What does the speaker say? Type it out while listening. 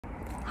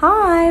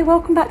Hi,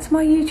 welcome back to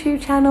my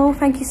YouTube channel.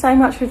 Thank you so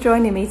much for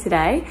joining me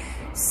today.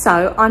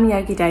 So I'm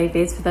Yogi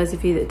Davies, for those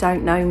of you that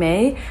don't know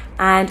me,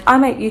 and I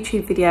make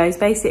YouTube videos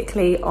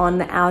basically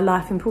on our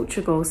life in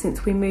Portugal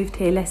since we moved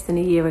here less than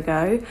a year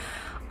ago.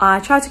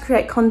 I try to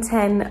create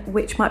content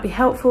which might be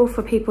helpful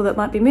for people that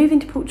might be moving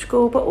to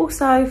Portugal, but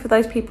also for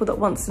those people that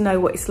want to know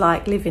what it's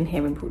like living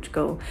here in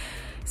Portugal.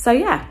 So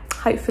yeah,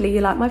 hopefully you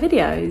like my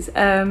videos.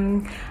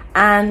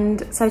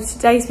 And so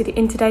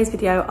in today's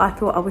video, I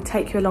thought I would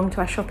take you along to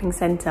our shopping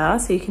centre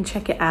so you can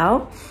check it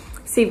out,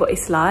 see what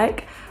it's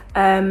like.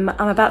 I'm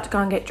about to go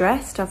and get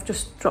dressed. I've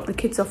just dropped the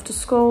kids off to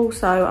school,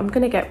 so I'm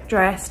gonna get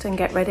dressed and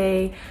get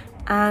ready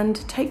and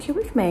take you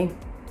with me.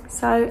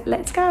 So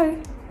let's go.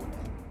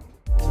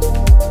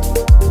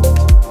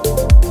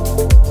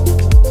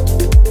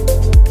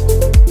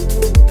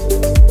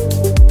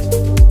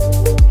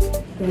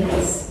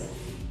 This,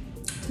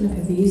 I don't know if I've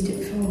ever used it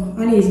before.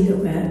 I only use a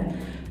little bit,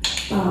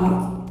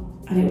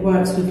 and it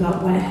works with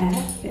like wet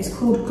hair. It's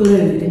called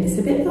Glued, and it's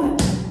a bit like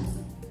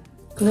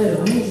glue.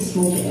 I need a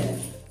small bit.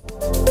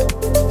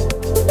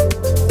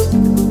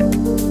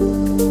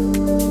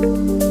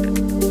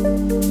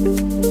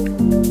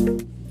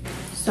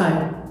 So,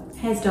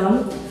 hair's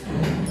done,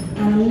 and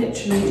I'm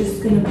literally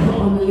just going to put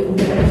on a little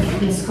bit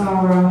of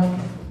mascara.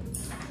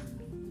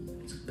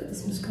 Let's put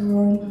this mascara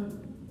on.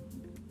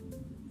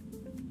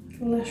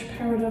 Lash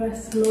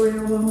Paradise, the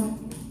L'Oreal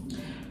one.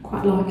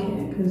 Quite like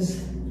it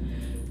because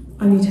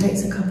only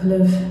takes a couple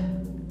of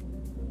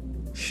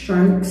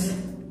strokes.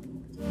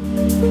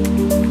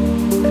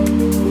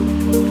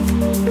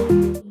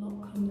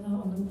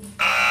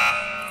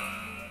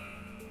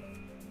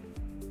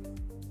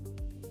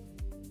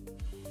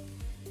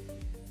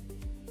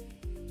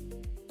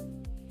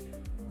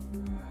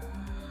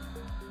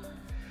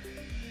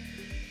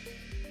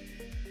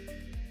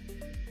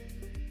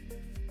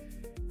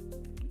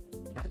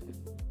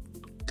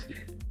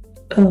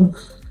 Oh,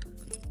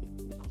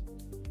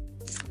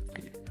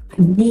 I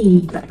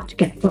need to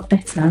get a lot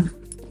better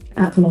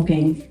at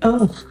vlogging.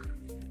 Oh,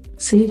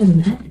 see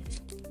them there.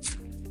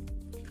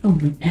 Oh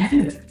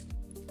no.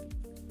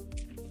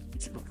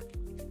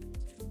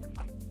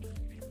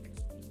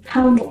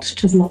 How not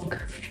to vlog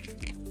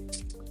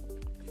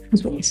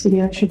is what this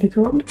video should be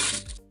called.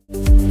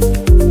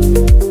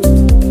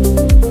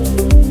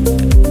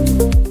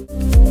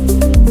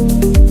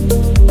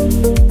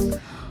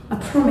 I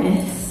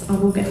promise I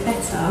will get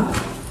better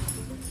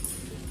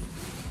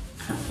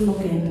at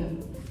vlogging.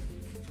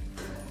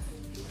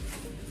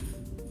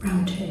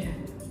 Round two.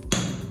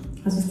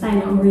 As I was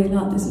saying, I really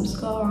like this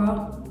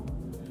mascara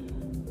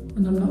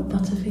and I'm not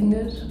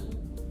butterfingered.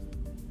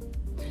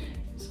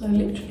 So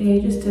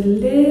literally just a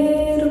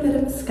little bit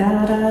of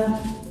mascara.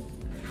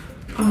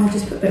 I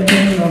just put a bit of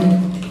bronzer on.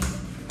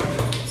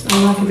 So I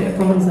like a bit of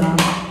bronzer.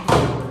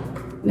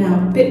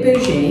 Now, a bit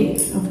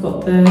bougie, I've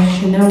got the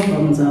Chanel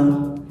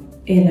bronzer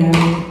in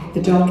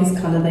the darkest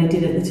colour they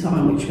did at the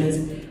time, which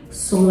was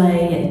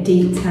Soleil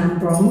Deep Tan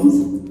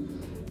Bronze.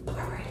 But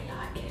I really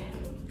like it.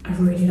 I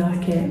really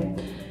like it.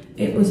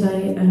 It was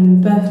a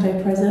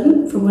birthday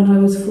present from when I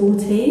was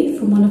 40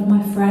 from one of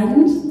my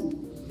friends.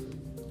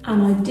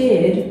 And I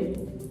did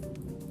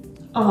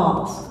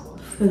ask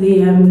for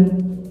the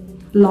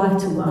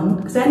lighter one,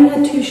 because they only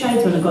had 2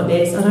 shades when I got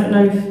this. I don't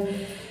know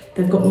if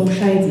they've got more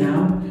shades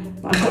now,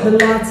 but I got the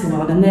lighter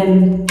one and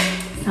then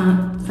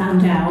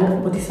found out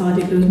or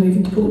decided I was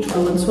moving to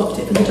Portugal and swapped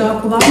it for the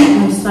darker one.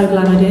 And I'm so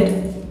glad I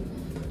did,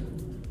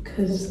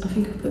 because I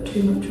think I put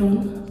too much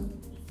on.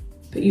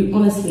 But you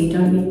honestly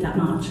don't need that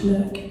much.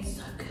 Look, it's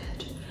so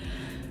good.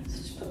 So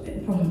just put a bit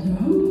of bronzer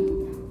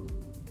on.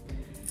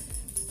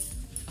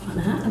 Like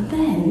that. And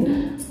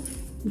then,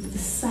 with the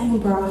same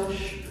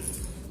brush,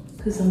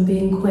 because I'm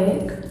being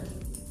quick,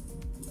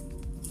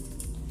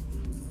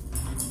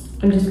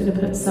 I'm just going to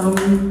put some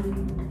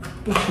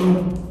blush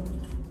on.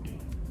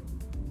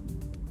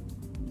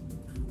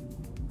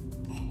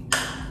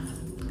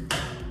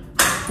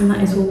 And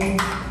that is all done.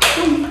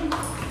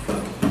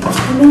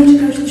 I'm going to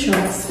go to the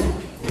shops.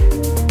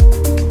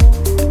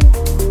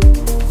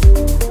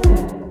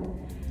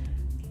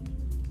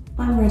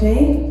 I'm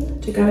ready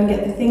to go and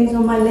get the things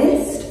on my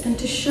list and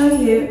to show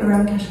you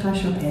around Cascais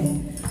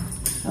Shopping.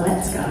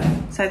 Let's go.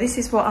 So this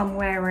is what I'm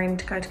wearing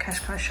to go to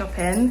Cascais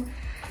Shopping.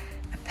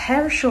 A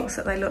pair of shorts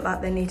that they look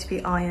like they need to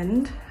be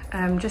ironed.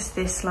 Just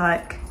this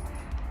like,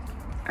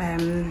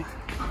 kind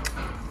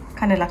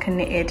of like a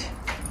knitted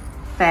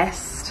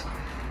vest.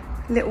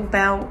 Little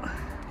belt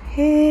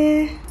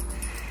here.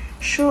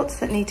 Shorts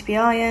that need to be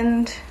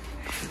ironed.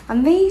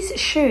 And these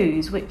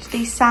shoes,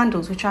 these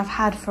sandals, which I've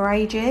had for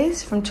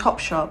ages from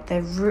Topshop,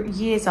 they're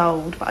years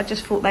old, but I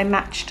just thought they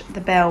matched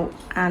the belt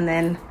and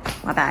then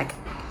my bag.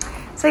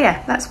 So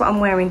yeah, that's what I'm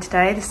wearing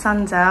today. The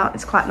sun's out,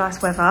 it's quite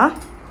nice weather.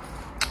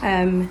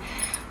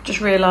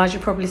 Just realised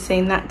you've probably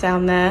seen that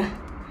down there,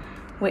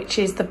 which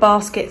is the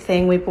basket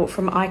thing we bought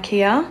from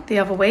IKEA the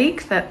other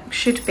week that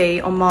should be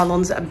on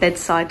Marlon's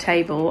bedside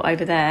table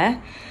over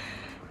there.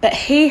 But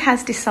he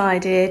has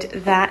decided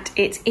that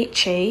it's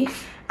itchy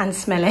and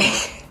smelly.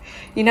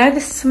 You know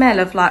the smell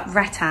of like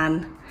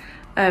rattan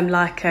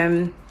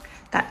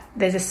that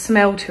there's a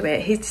smell to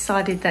it. He's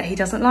decided that he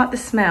doesn't like the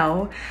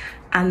smell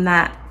and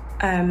that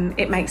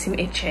it makes him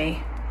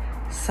itchy.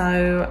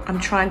 So I'm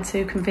trying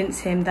to convince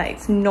him that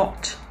it's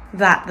not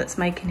that that's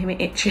making him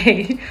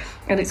itchy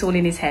and it's all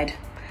in his head,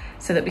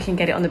 so that we can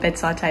get it on the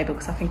bedside table,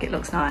 because I think it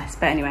looks nice.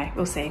 But anyway,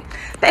 we'll see.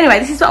 But anyway,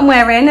 this is what I'm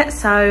wearing,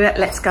 so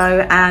let's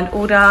go and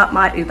order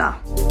my Uber.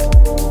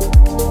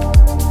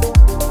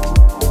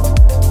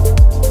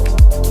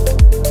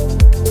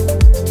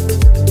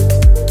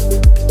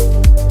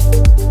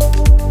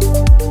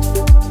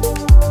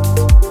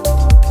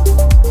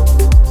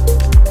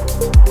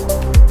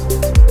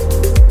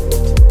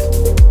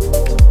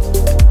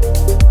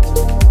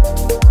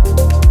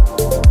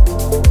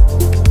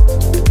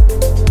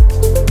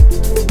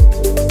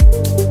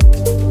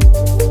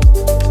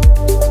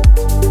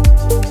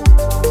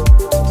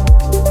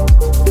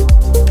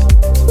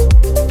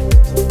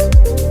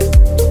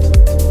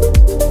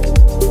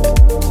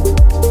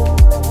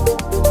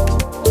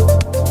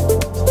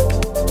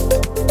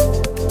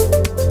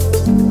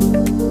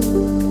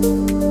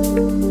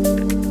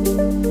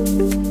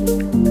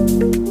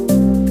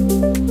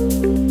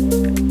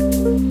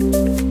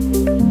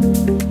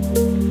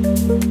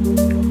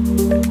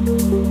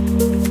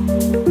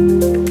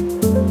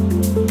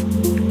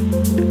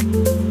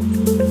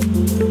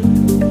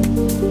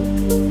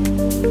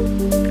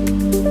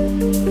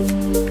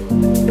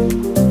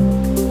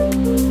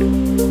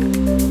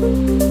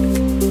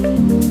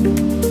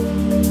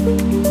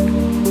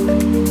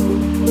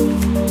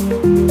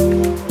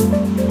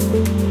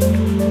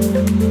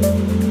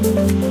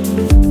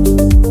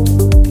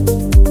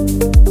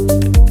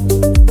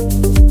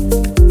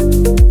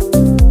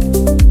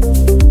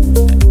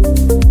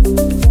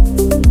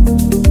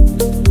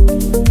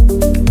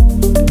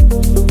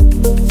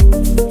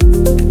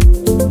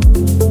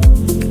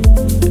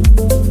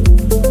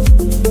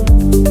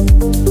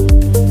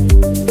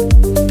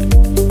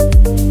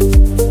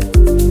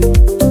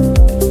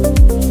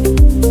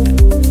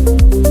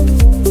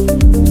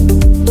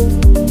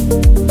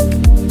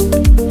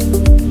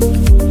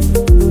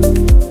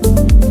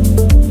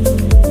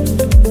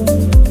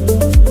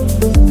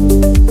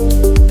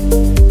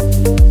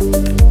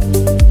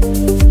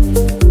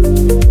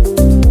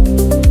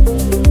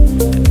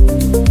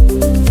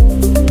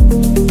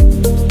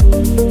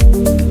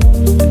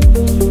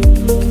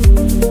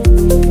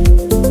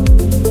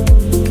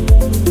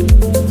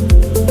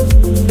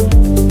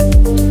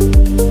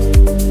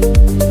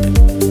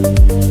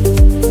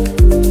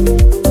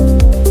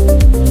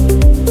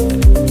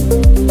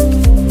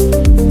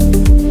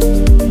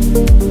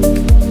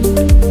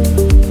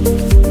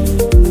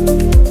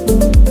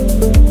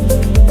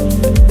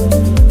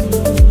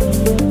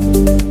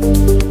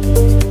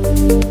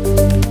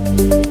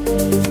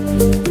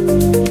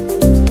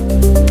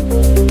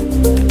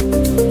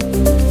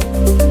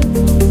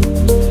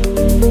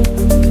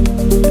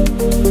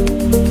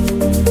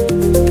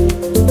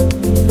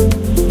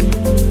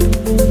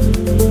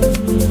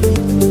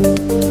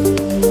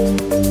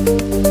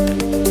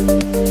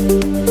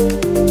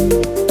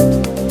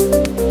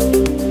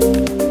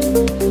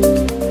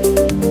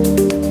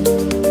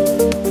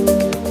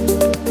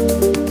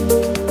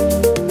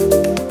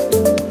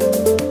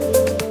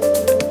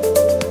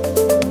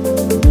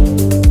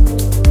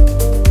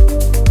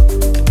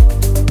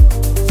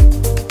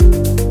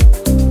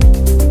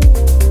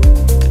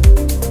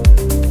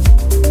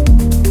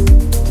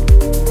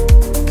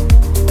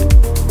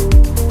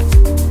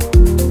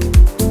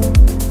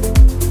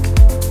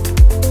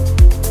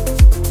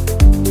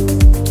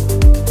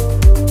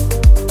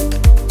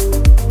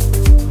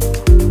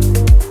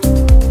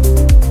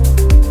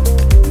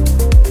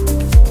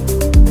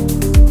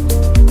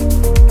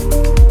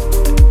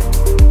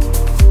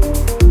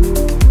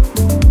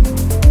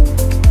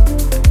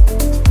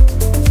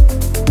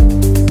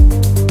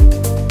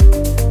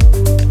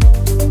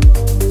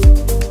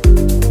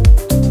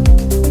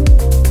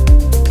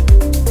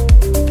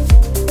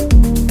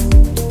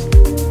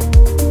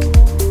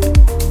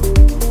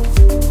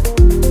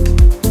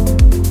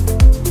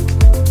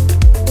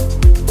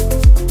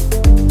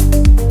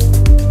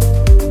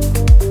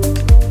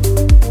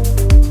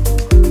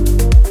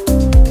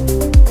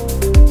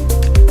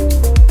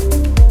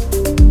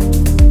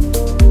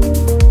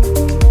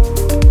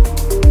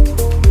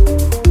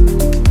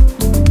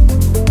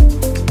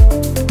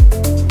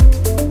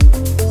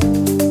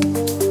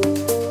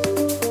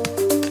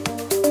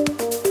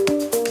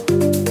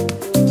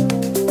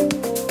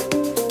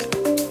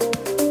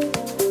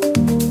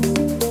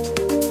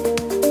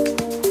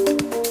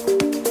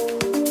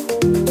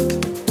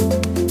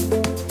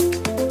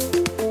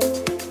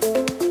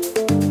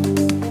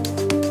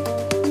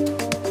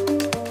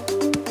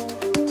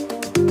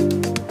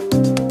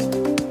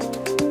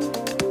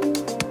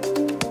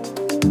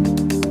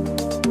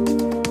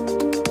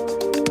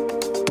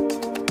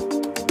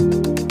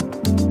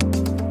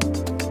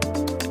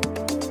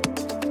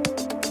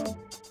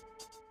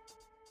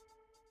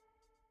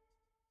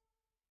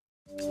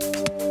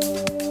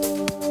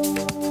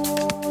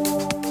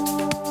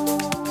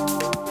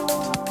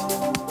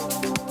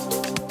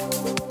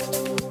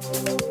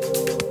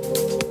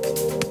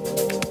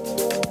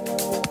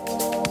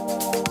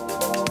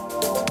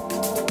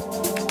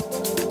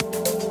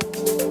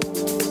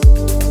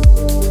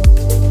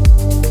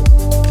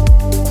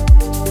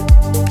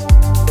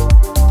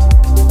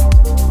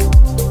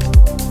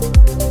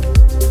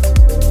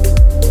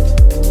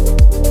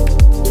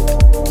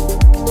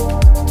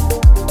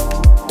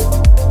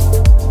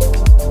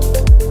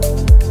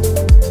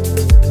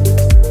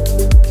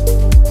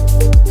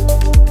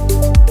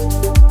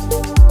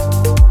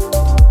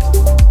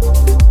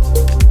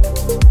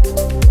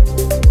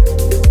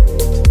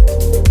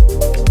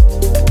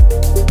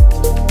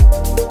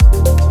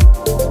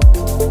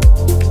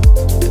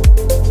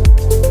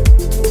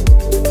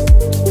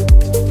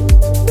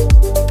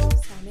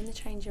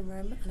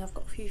 room and I've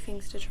got a few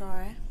things to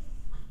try.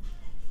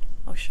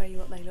 I'll show you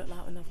what they look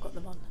like when I've got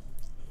them on.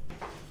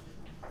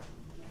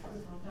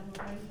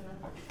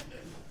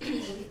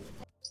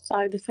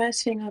 So the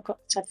first thing I've got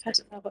to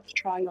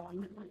try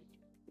on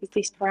is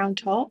this brown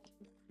top,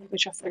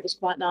 which I thought was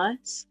quite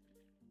nice.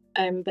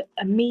 But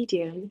a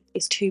medium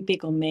is too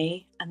big on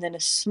me, and then a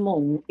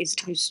small is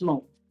too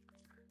small.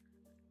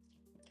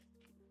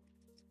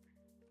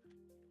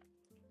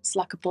 It's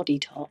like a body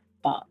top,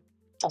 but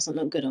doesn't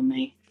look good on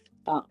me.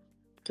 But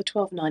for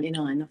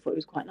 $12.99, I thought it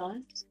was quite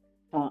nice.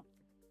 But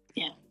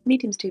yeah,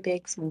 medium's too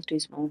big, small's too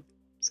small.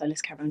 So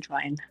let's carry on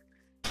trying.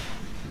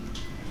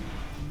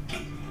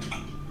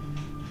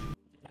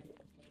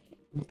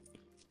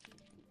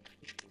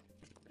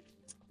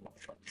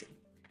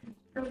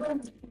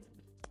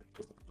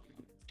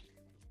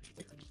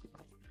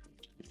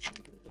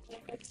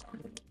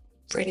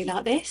 Really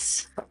like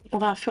this,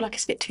 although I feel like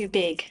it's a bit too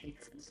big.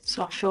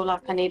 So I feel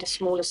like I need a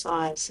smaller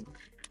size.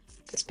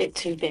 It's a bit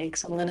too big,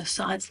 so I'm gonna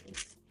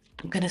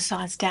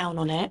size down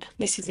on it.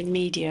 This is a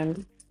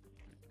medium,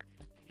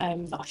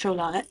 but I feel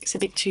like it's a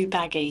bit too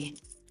baggy.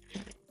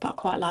 But I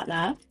quite like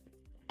that.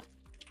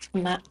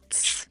 And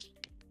that's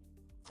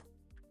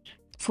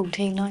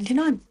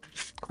 $14.99.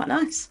 Quite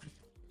nice.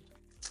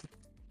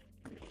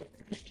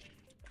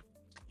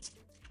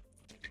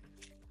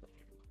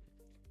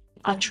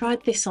 I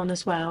tried this on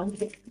as well.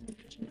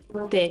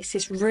 This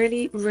is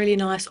really, really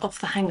nice off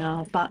the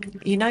hanger,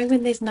 but you know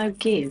when there's no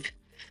give?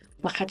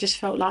 Like I just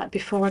felt like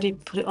before I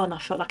did put it on, I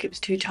felt like it was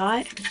too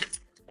tight.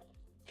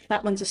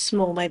 That one's a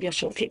small, maybe I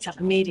should have picked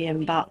up a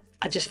medium, but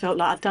I just felt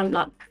like I don't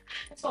like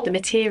the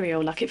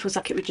material, like it feels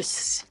like it would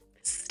just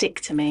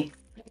stick to me.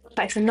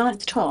 But it's a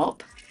nice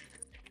top.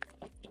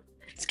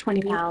 It's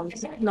 £20,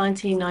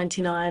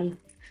 $19.99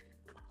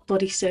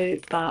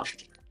 bodysuit, but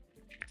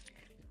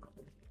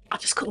I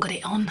just couldn't get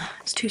it on.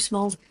 It's too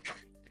small.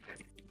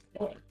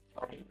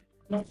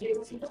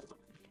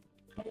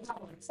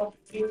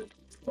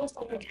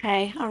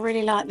 Okay, I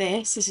really like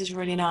this. This is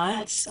really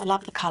nice. I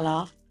love the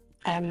colour.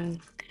 But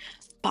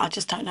I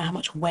just don't know how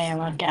much wear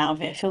I'd get out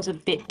of it. It feels a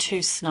bit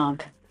too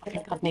snug. I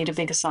think I'd need a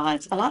bigger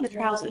size. I like the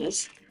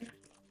trousers.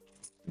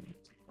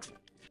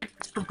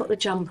 I've got the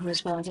jumper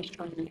as well. Just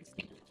trying.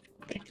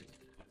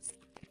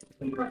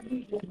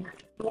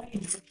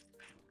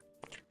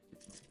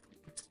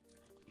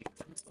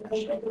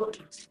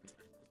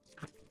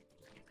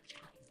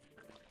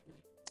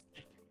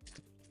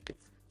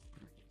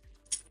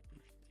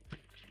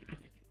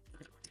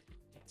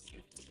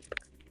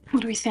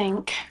 What do we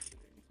think?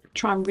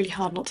 Trying really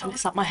hard not to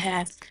mess up my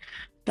hair,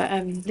 but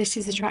this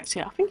is the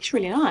tracksuit. I think it's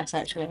really nice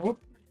actually,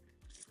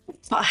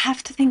 but I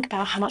have to think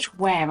about how much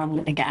wear I'm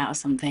going to get out of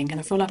something, and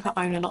I feel like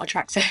I own a lot of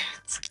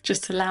tracksuits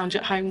just to lounge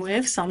at home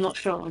with, so I'm not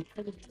sure.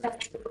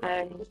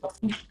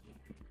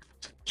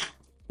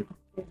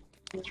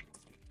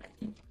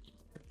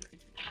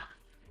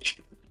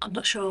 I'm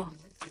not sure.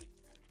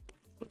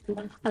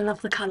 I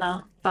love the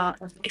colour, but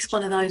it's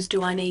one of those,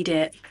 do I need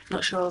it?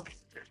 Not sure.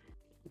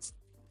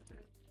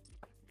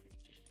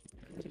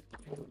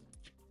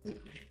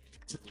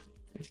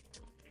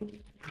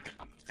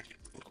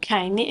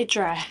 Okay, knitted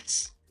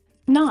dress.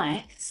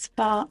 Nice,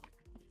 but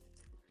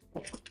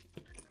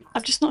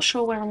I'm just not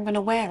sure where I'm going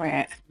to wear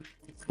it.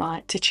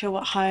 Like, to chill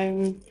at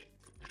home.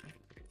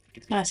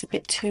 No, it's a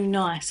bit too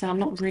nice, and I'm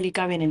not really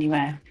going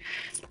anywhere.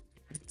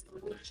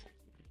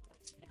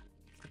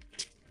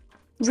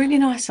 Really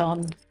nice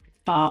on,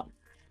 but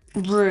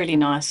really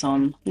nice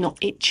on. Not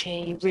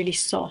itchy, really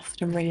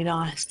soft and really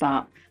nice,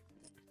 but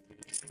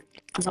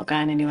I'm not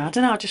going anywhere. I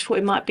don't know, I just thought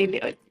it might be,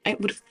 I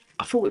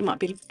thought it might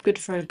be good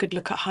for a good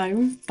look at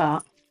home,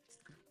 but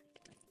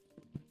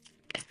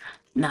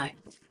no.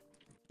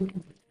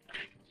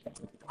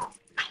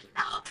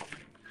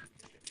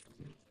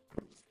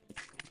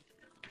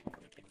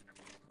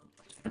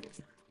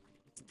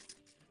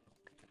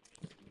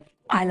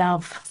 I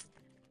love.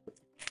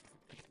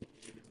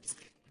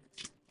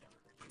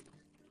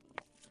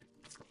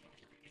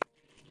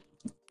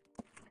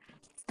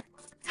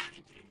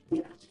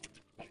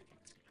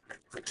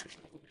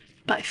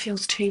 But it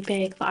feels too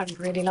big, but I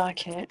really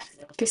like it.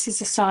 This is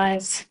a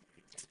size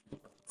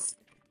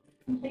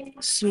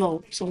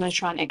small, so I'm going to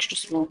try an extra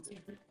small.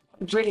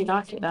 I really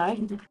like it though.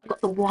 I've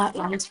got the white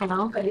ones for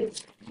now.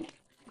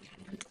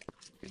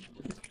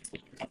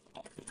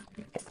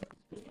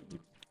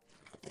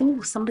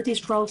 Oh,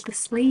 somebody's rolled the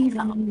sleeve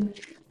up.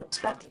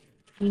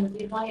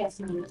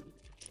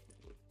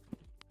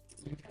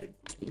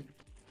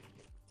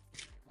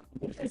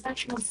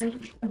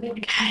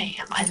 Okay,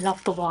 I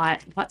love the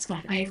white. That's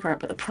my favourite,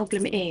 but the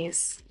problem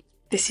is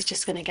this is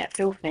just going to get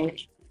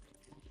filthy.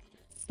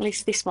 At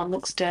least this one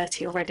looks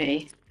dirty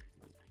already.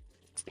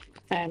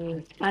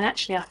 And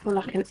actually I feel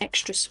like an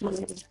extra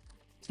small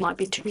might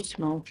be too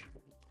small.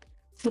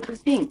 What do you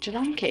think? Do you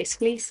like it? It's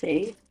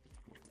fleecy.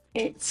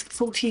 It's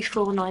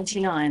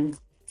 $44.99.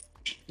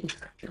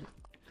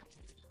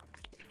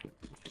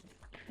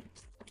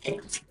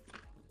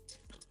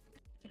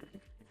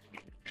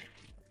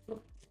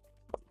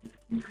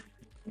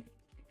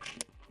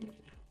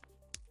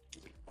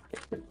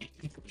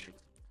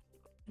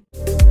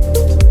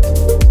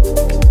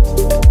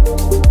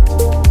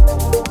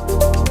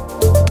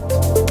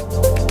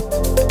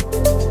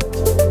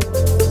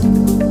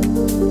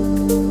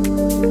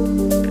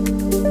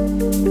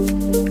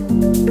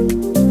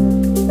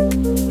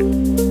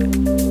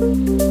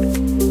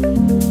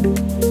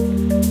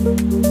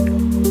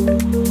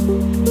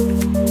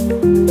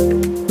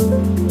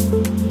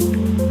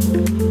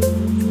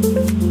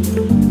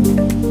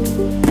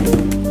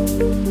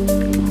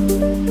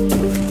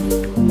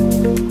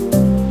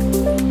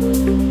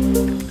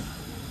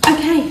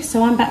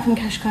 back from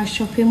Cascais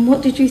Shopping.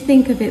 What did you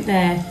think of it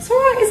there? It's all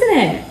right, isn't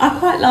it? I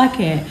quite like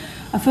it.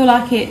 I feel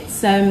like it's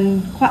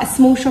quite a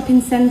small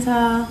shopping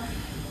centre,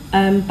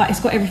 but it's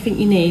got everything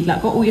you need.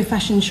 Like, got all your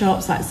fashion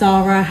shops like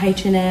Zara,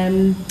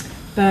 H&M,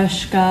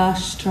 Bershka,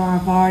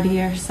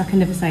 Stradivarius. I can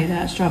never say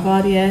that,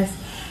 Stradivarius.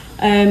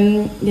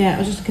 Yeah, I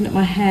was just looking at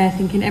my hair,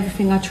 thinking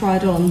everything I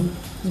tried on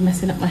was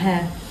messing up my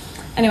hair.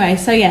 Anyway,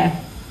 so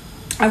yeah,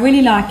 I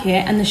really like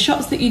it. And the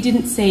shops that you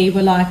didn't see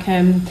were like,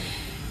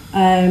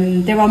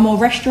 there are more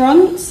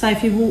restaurants. So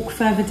if you walk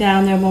further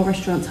down, there are more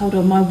restaurants. Hold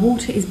on, my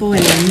water is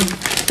boiling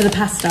for the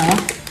pasta.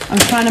 I'm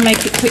trying to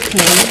make it quickly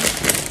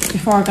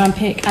before I go and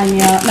pick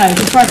Anya. No,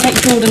 before I take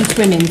Jordan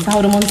swimming. So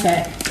hold on one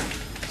sec.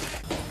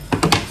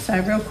 So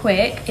real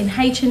quick, in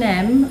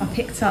H&M, I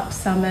picked up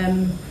some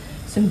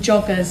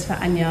joggers for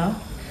Anya.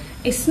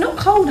 It's not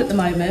cold at the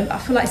moment, but I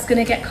feel like it's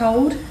gonna get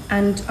cold.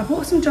 And I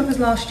bought some joggers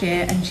last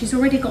year and she's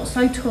already got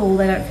so tall,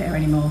 they don't fit her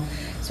anymore.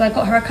 So I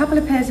got her a couple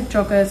of pairs of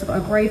joggers. I got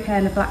a grey pair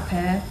and a black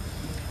pair.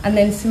 And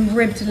then some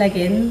ribbed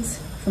leggings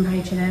from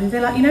H&M.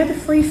 They're like, you know, the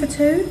 3 for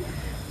 2?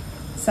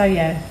 So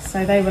yeah,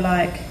 so they were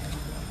like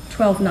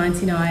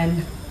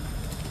 $12.99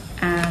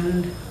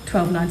 and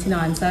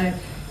 $12.99. So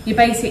you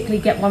basically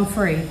get one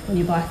free when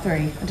you buy 3.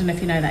 I don't know if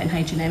you know that in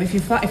H&M. If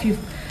you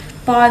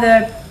buy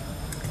the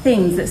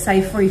things that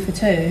say 3 for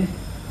 2,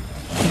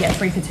 you get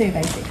 3 for 2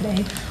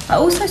 basically. I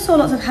also saw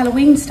lots of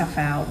Halloween stuff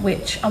out,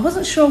 which I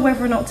wasn't sure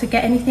whether or not to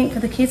get anything for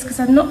the kids because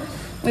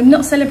we've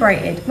not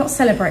celebrated, but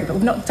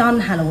we've not done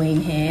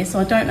Halloween here, so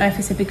I don't know if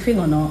it's a big thing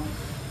or not.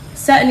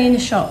 Certainly in the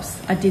shops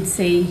I did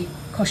see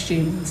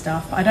costumes and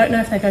stuff, but I don't know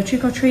if they go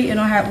trick or treating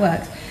or how it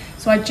works.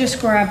 So I just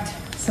grabbed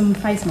some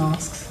face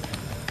masks.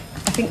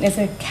 I think there's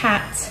a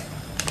cat,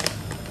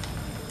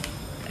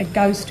 a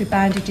ghost with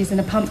bandages and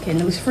a pumpkin.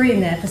 There was 3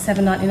 in there for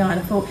 $7.99. I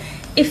thought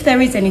if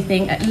there is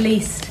anything, at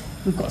least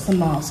we've got some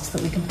masks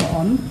that we can put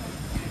on.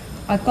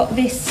 I've got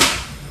this,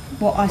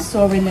 what I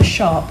saw in the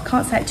shop.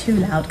 Can't say it too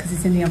loud because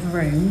it's in the other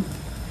room,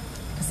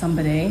 for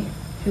somebody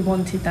who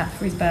wanted that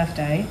for his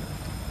birthday.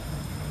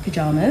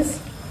 Pyjamas,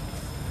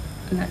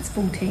 and that's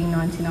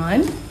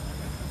 $14.99.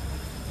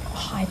 I'll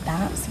hide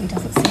that so he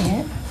doesn't see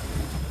it.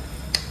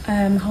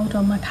 Hold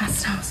on, my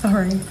pasta,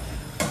 sorry.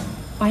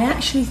 I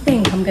actually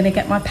think I'm going to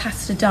get my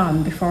pasta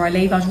done before I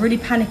leave. I was really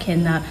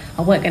panicking that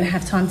I weren't going to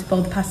have time to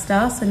boil the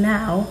pasta, so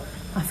now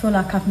I feel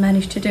like I've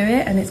managed to do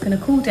it and it's going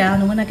to cool down,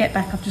 and when I get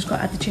back I've just got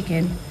to add the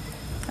chicken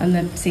and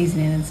the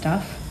seasoning and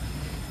stuff,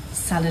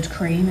 salad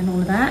cream and all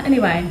of that.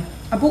 Anyway,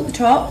 I bought the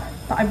top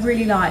that I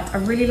really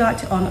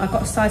liked it on. I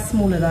got a size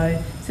smaller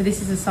though, so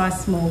this is a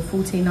size small,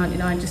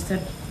 $14.99, just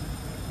a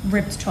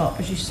ribbed top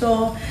as you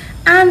saw.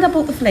 And I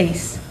bought the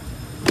fleece.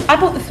 I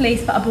bought the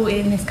fleece, but I bought it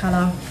in this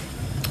colour.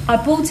 I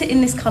bought it in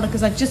this colour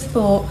because I just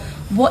thought,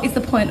 what is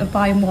the point of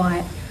buying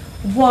white?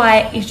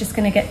 White is just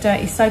going to get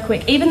dirty so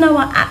quick. Even though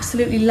I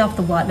absolutely love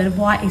the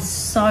white is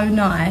so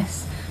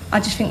nice, I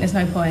just think there's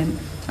no point.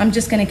 I'm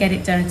just going to get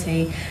it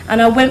dirty.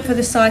 And I went for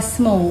the size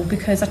small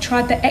because I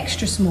tried the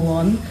extra small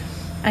on.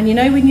 And you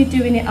know when you're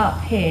doing it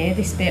up here,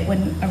 this bit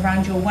when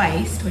around your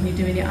waist, when you're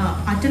doing it up,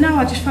 I don't know,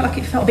 I just felt like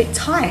it felt a bit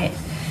tight.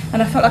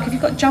 And I felt like if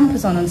you've got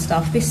jumpers on and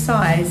stuff, this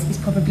size is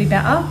probably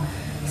better.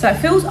 So it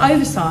feels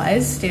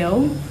oversized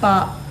still,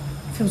 but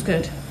feels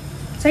good.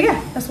 So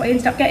yeah, that's what I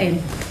ended up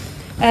getting.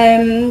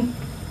 And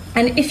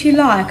if you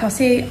like, I'll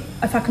see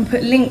if I can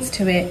put links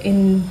to it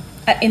in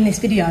this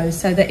video,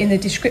 so that in the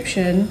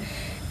description,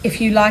 if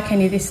you like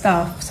any of this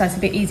stuff, so it's a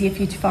bit easier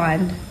for you to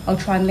find, I'll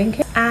try and link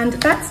it. And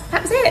that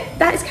was it.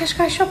 That is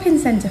Cascais Shopping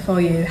Centre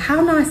for you.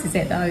 How nice is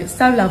it though? It's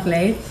so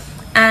lovely.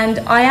 And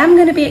I am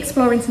going to be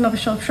exploring some other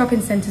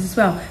shopping centres as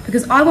well,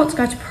 because I want to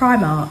go to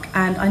Primark,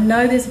 and I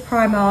know there's a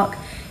Primark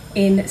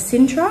in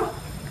Sintra,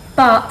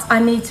 but I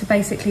need to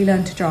basically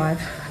learn to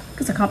drive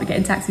because I can't be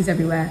getting taxis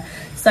everywhere.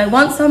 So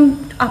once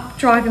I'm up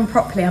driving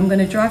properly, I'm going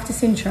to drive to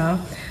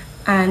Sintra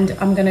and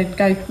I'm going to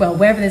go, well,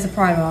 wherever there's a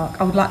Primark,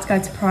 I would like to go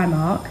to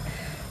Primark.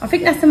 I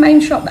think that's the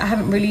main shop that I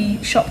haven't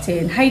really shopped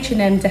in.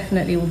 H&M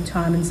definitely all the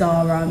time, and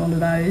Zara and all of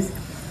those.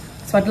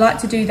 So I'd like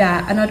to do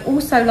that. And I'd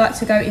also like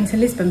to go into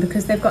Lisbon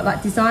because they've got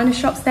like designer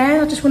shops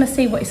there. I just want to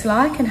see what it's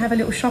like and have a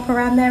little shop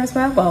around there as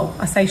well. Well,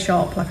 I say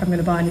shop like I'm going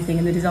to buy anything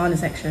in the designer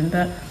section,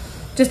 but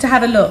just to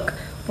have a look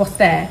what's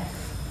there.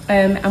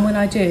 And when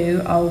I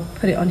do, I'll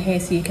put it on here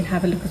so you can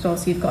have a look as well,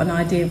 so you've got an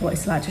idea of what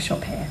it's like to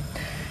shop here.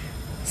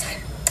 So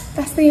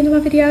that's the end of my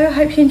video. I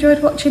hope you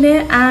enjoyed watching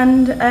it,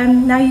 and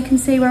now you can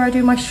see where I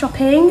do my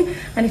shopping.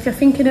 And if you're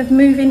thinking of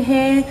moving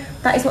here,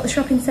 that is what the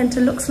shopping centre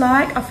looks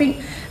like. I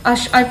think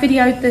I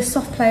videoed the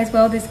soft play as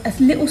well. There's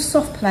a little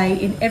soft play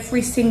in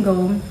every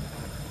single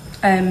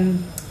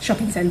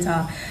shopping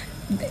centre.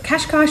 The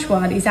Cascais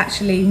one is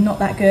actually not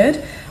that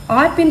good.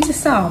 I've been to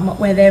some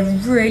where they're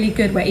really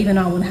good, where even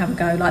I want to have a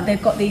go. Like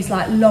they've got these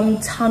like long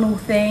tunnel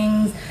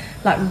things,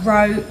 like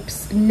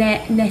ropes,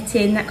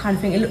 netting, that kind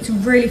of thing. It looks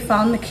really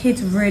fun. The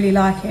kids really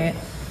like it.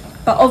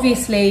 But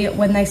obviously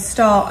when they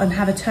start and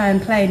have a turn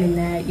playing in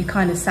there, you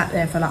kind of sat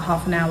there for like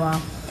half an hour.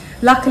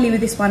 Luckily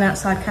with this one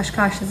outside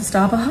Cascais, there's a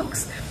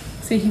Starbucks,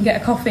 so you can get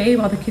a coffee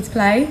while the kids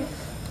play.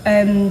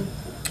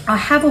 I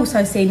have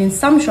also seen in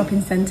some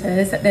shopping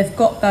centres that they've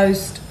got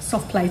those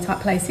soft play type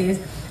places,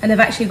 and they've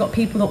actually got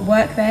people that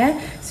work there,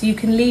 so you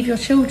can leave your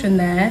children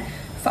there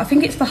for, I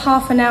think it's for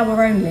half an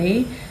hour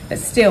only, but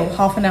still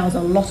half an hour is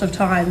a lot of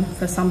time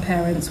for some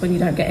parents when you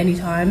don't get any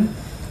time.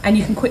 And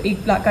you can quickly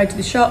like go to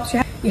the shops.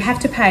 You have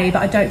to pay,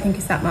 but I don't think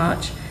it's that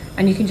much,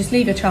 and you can just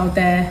leave your child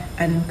there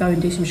and go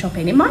and do some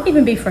shopping. It might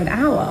even be for an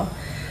hour,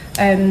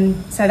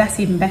 so that's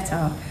even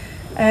better.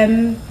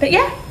 But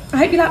yeah, I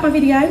hope you liked my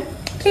video.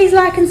 Please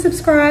like and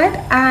subscribe,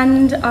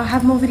 and I'll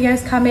have more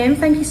videos coming.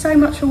 Thank you so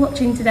much for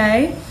watching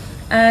today.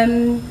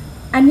 And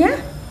yeah,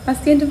 that's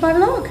the end of my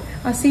vlog.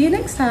 I'll see you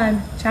next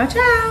time. Ciao,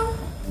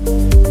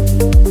 ciao.